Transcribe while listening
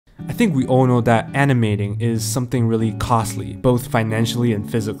think we all know that animating is something really costly, both financially and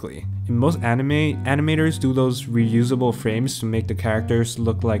physically. In most animators do those reusable frames to make the characters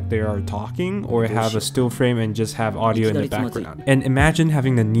look like they are talking, or have a still frame and just have audio in the background. And imagine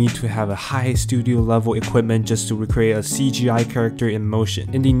having the need to have a high studio level equipment just to recreate a CGI character in motion.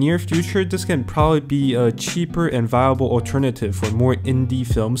 In the near future, this can probably be a cheaper and viable alternative for more indie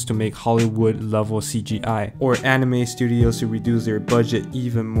films to make Hollywood level CGI, or anime studios to reduce their budget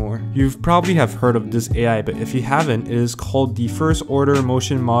even more. You probably have heard of this AI, but if you haven't, it is called the first order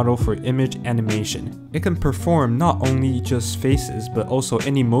motion model for image animation. It can perform not only just faces, but also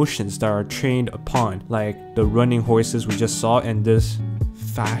any motions that are trained upon, like the running horses we just saw and this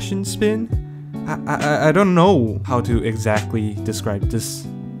fashion spin. I don't know how to exactly describe this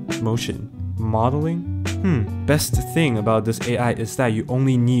motion. Modeling? Best thing about this AI is that you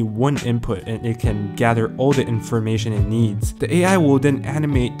only need one input and it can gather all the information it needs. The AI will then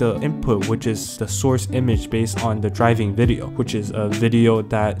animate the input, which is the source image based on the driving video, which is a video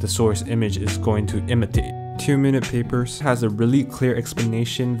that the source image is going to imitate. 2-Minute Papers has a really clear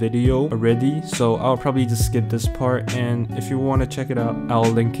explanation video already, so I'll probably just skip this part, and if you want to check it out,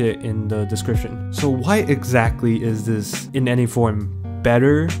 I'll link it in the description. So why exactly is this in any form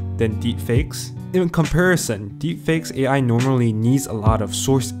better than deepfakes? In comparison, deepfakes AI normally needs a lot of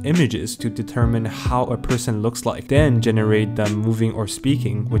source images to determine how a person looks like, then generate them moving or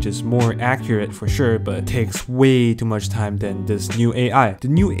speaking, which is more accurate for sure, but takes way too much time than this new AI. The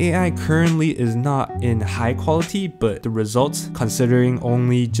new AI currently is not in high quality, but the results, considering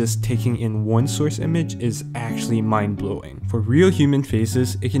only just taking in one source image, is actually mind-blowing. For real human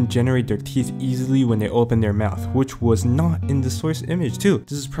faces, it can generate their teeth easily when they open their mouth, which was not in the source image too.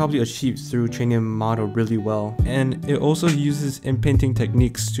 This is probably achieved through training model really well, and it also uses inpainting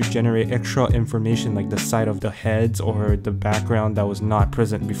techniques to generate extra information like the side of the heads or the background that was not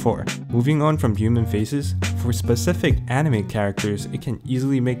present before. Moving on from human faces, for specific anime characters, it can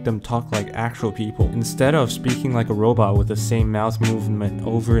easily make them talk like actual people instead of speaking like a robot with the same mouth movement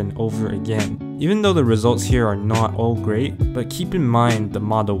over and over again. Even though the results here are not all great, but keep in mind the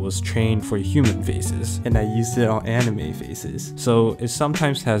model was trained for human faces, and I used it on anime faces, so it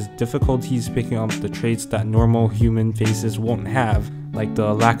sometimes has difficulties picking up the traits that normal human faces won't have, like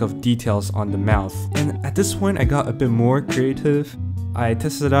the lack of details on the mouth. And at this point I got a bit more creative. I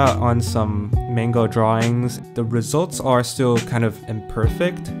tested out on some manga drawings. The results are still kind of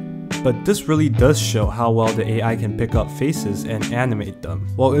imperfect, but this really does show how well the AI can pick up faces and animate them.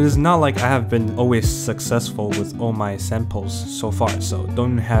 Well, it is not like I have been always successful with all my samples so far, so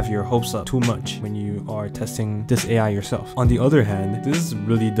don't have your hopes up too much when you are testing this AI yourself. On the other hand, this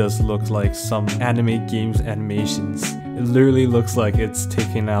really does look like some anime games animations. It literally looks like it's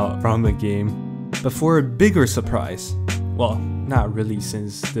taken out from a game. But for a bigger surprise, well, not really,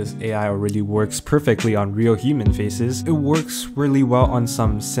 since this AI already works perfectly on real human faces. It works really well on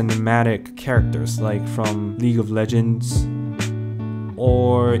some cinematic characters like from League of Legends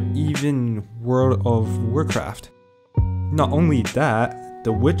or even World of Warcraft. Not only that,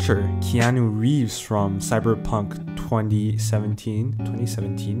 The Witcher, Keanu Reeves from Cyberpunk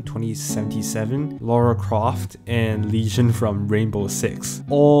 2077, Lara Croft, and Legion from Rainbow Six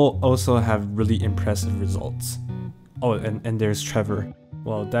all also have really impressive results. Oh, and there's Trevor.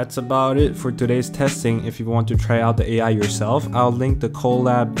 Well, that's about it for today's testing. If you want to try out the AI yourself, I'll link the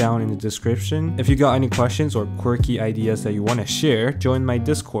Colab down in the description. If you got any questions or quirky ideas that you want to share, join my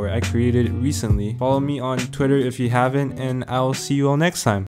Discord. I created it recently. Follow me on Twitter if you haven't, and I'll see you all next time.